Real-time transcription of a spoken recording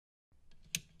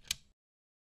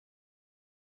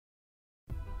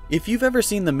If you've ever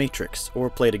seen The Matrix or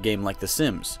played a game like The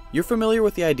Sims, you're familiar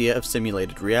with the idea of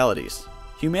simulated realities.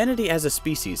 Humanity as a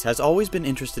species has always been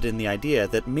interested in the idea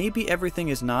that maybe everything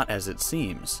is not as it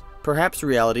seems. Perhaps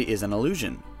reality is an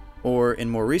illusion. Or, in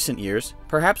more recent years,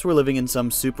 perhaps we're living in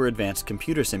some super advanced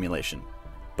computer simulation.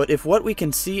 But if what we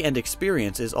can see and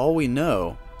experience is all we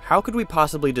know, how could we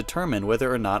possibly determine whether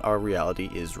or not our reality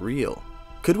is real?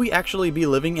 Could we actually be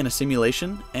living in a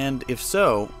simulation? And if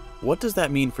so, what does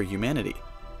that mean for humanity?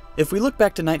 If we look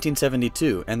back to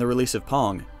 1972 and the release of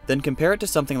Pong, then compare it to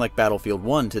something like Battlefield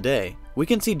 1 today, we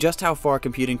can see just how far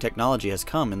computing technology has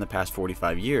come in the past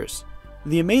 45 years.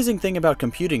 The amazing thing about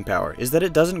computing power is that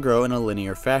it doesn't grow in a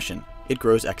linear fashion. It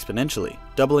grows exponentially,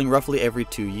 doubling roughly every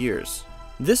 2 years.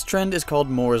 This trend is called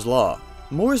Moore's Law.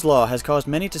 Moore's Law has caused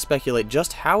many to speculate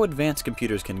just how advanced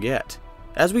computers can get.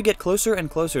 As we get closer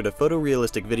and closer to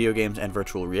photorealistic video games and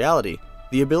virtual reality,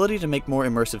 the ability to make more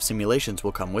immersive simulations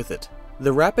will come with it.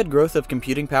 The rapid growth of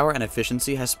computing power and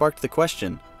efficiency has sparked the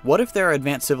question, what if there are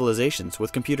advanced civilizations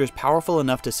with computers powerful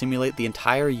enough to simulate the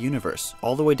entire universe,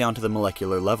 all the way down to the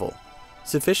molecular level?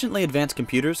 Sufficiently advanced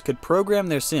computers could program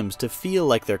their sims to feel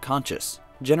like they're conscious,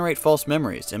 generate false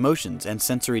memories, emotions, and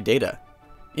sensory data.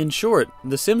 In short,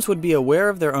 the sims would be aware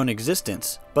of their own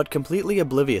existence, but completely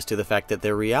oblivious to the fact that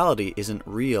their reality isn't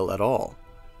real at all.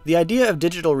 The idea of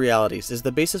digital realities is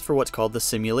the basis for what's called the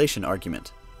simulation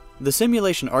argument. The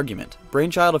simulation argument,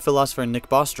 brainchild of philosopher Nick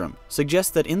Bostrom,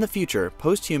 suggests that in the future,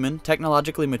 post-human,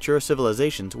 technologically mature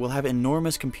civilizations will have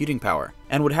enormous computing power,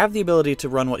 and would have the ability to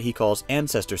run what he calls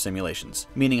ancestor simulations,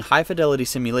 meaning high-fidelity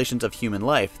simulations of human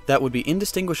life that would be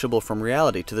indistinguishable from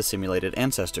reality to the simulated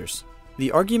ancestors.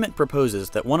 The argument proposes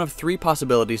that one of 3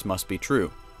 possibilities must be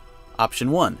true.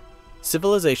 Option 1.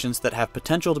 Civilizations that have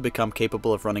potential to become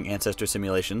capable of running ancestor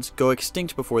simulations go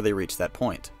extinct before they reach that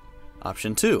point.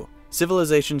 Option 2.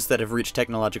 Civilizations that have reached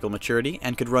technological maturity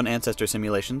and could run ancestor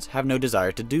simulations have no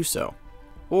desire to do so.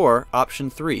 Or option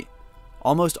 3.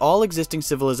 Almost all existing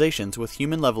civilizations with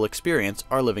human-level experience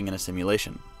are living in a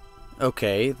simulation.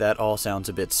 Okay, that all sounds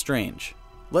a bit strange.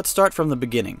 Let's start from the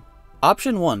beginning.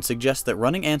 Option 1 suggests that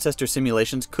running ancestor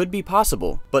simulations could be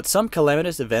possible, but some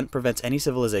calamitous event prevents any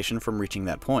civilization from reaching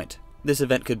that point. This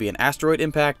event could be an asteroid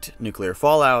impact, nuclear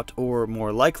fallout, or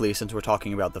more likely, since we're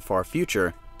talking about the far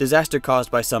future, disaster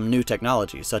caused by some new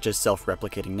technology, such as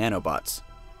self-replicating nanobots.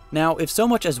 Now, if so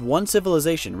much as one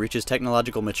civilization reaches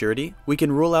technological maturity, we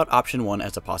can rule out option 1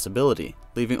 as a possibility,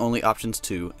 leaving only options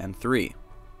 2 and 3.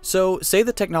 So, say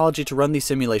the technology to run these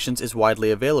simulations is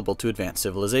widely available to advanced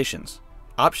civilizations.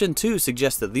 Option 2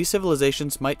 suggests that these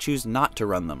civilizations might choose not to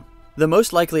run them. The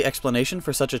most likely explanation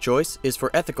for such a choice is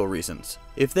for ethical reasons.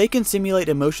 If they can simulate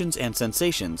emotions and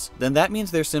sensations, then that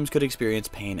means their sims could experience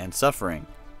pain and suffering.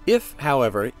 If,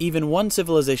 however, even one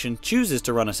civilization chooses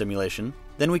to run a simulation,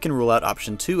 then we can rule out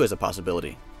option 2 as a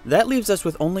possibility. That leaves us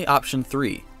with only option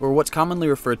 3, or what's commonly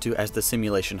referred to as the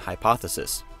simulation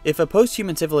hypothesis. If a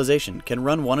post-human civilization can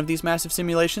run one of these massive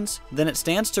simulations, then it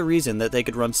stands to reason that they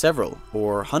could run several,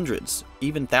 or hundreds,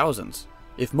 even thousands.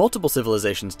 If multiple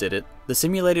civilizations did it, the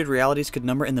simulated realities could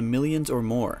number in the millions or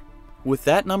more. With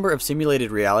that number of simulated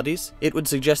realities, it would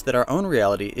suggest that our own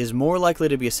reality is more likely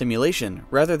to be a simulation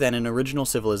rather than an original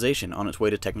civilization on its way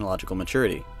to technological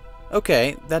maturity.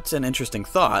 Okay, that's an interesting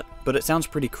thought, but it sounds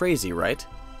pretty crazy, right?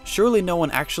 Surely no one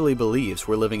actually believes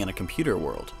we're living in a computer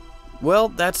world. Well,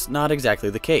 that's not exactly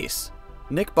the case.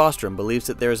 Nick Bostrom believes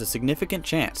that there is a significant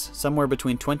chance, somewhere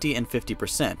between 20 and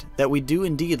 50%, that we do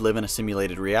indeed live in a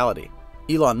simulated reality.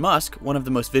 Elon Musk, one of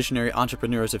the most visionary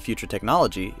entrepreneurs of future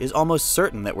technology, is almost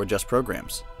certain that we're just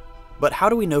programs. But how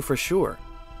do we know for sure?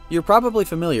 You're probably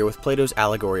familiar with Plato's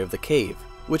allegory of the cave,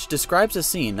 which describes a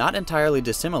scene not entirely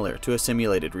dissimilar to a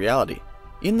simulated reality.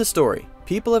 In the story,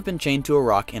 people have been chained to a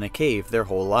rock in a cave their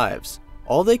whole lives.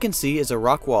 All they can see is a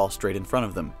rock wall straight in front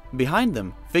of them. Behind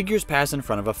them, figures pass in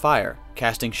front of a fire,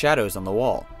 casting shadows on the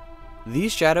wall.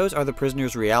 These shadows are the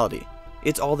prisoner's reality.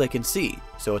 It's all they can see,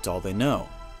 so it's all they know.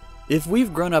 If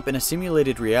we've grown up in a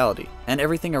simulated reality, and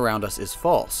everything around us is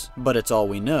false, but it's all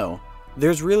we know,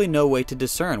 there's really no way to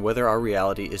discern whether our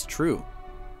reality is true.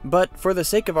 But for the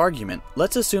sake of argument,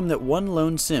 let's assume that one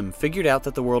lone sim figured out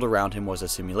that the world around him was a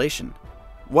simulation.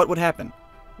 What would happen?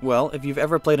 Well, if you've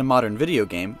ever played a modern video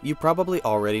game, you probably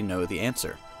already know the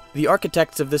answer. The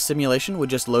architects of this simulation would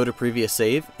just load a previous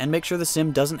save and make sure the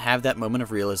sim doesn't have that moment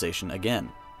of realization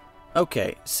again.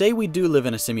 Okay, say we do live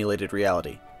in a simulated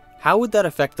reality. How would that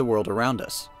affect the world around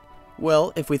us?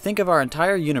 Well, if we think of our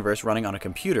entire universe running on a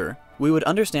computer, we would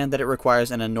understand that it requires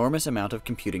an enormous amount of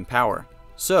computing power.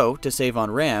 So, to save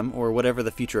on RAM, or whatever the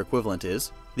future equivalent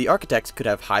is, the architects could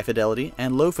have high fidelity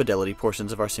and low fidelity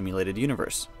portions of our simulated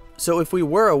universe. So if we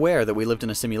were aware that we lived in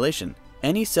a simulation,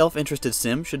 any self-interested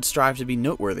sim should strive to be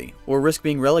noteworthy, or risk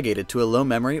being relegated to a low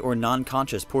memory or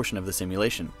non-conscious portion of the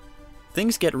simulation.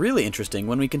 Things get really interesting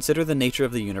when we consider the nature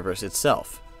of the universe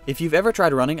itself. If you've ever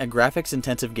tried running a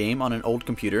graphics-intensive game on an old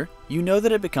computer, you know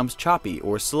that it becomes choppy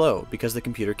or slow because the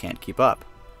computer can't keep up.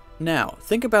 Now,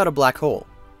 think about a black hole,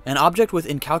 an object with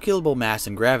incalculable mass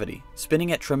and gravity,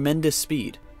 spinning at tremendous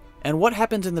speed. And what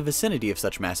happens in the vicinity of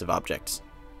such massive objects?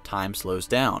 Time slows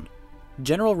down.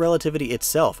 General relativity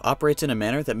itself operates in a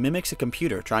manner that mimics a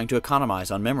computer trying to economize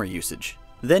on memory usage.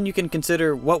 Then you can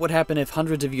consider what would happen if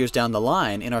hundreds of years down the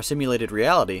line in our simulated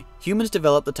reality, humans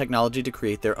develop the technology to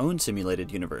create their own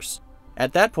simulated universe.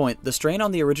 At that point, the strain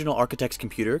on the original architect's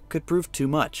computer could prove too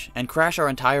much and crash our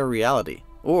entire reality.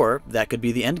 Or that could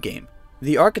be the endgame.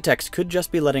 The architects could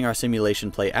just be letting our simulation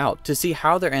play out to see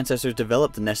how their ancestors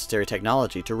developed the necessary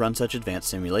technology to run such advanced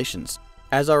simulations.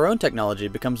 As our own technology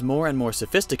becomes more and more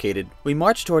sophisticated, we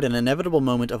march toward an inevitable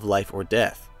moment of life or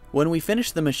death. When we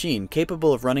finish the machine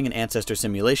capable of running an ancestor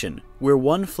simulation, we're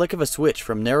one flick of a switch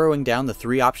from narrowing down the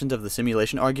 3 options of the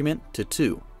simulation argument to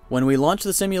 2. When we launch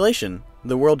the simulation,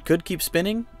 the world could keep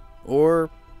spinning, or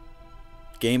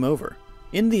game over.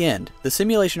 In the end, the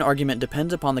simulation argument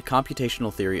depends upon the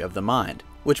computational theory of the mind,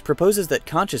 which proposes that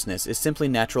consciousness is simply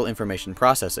natural information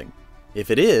processing.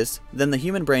 If it is, then the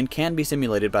human brain can be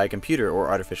simulated by a computer or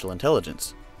artificial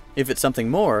intelligence. If it's something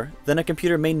more, then a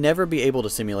computer may never be able to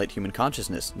simulate human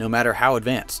consciousness, no matter how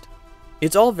advanced.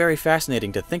 It's all very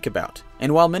fascinating to think about,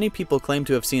 and while many people claim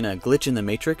to have seen a glitch in the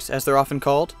matrix, as they're often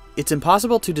called, it's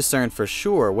impossible to discern for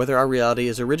sure whether our reality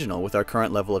is original with our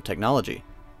current level of technology.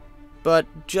 But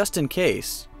just in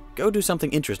case, go do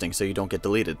something interesting so you don't get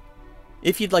deleted.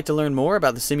 If you'd like to learn more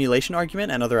about the simulation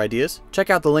argument and other ideas, check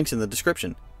out the links in the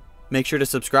description. Make sure to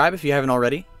subscribe if you haven't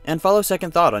already, and follow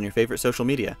Second Thought on your favorite social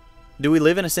media. Do we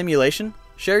live in a simulation?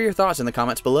 Share your thoughts in the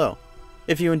comments below.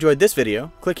 If you enjoyed this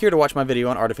video, click here to watch my video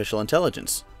on artificial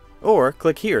intelligence. Or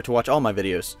click here to watch all my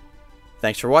videos.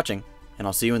 Thanks for watching, and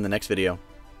I'll see you in the next video.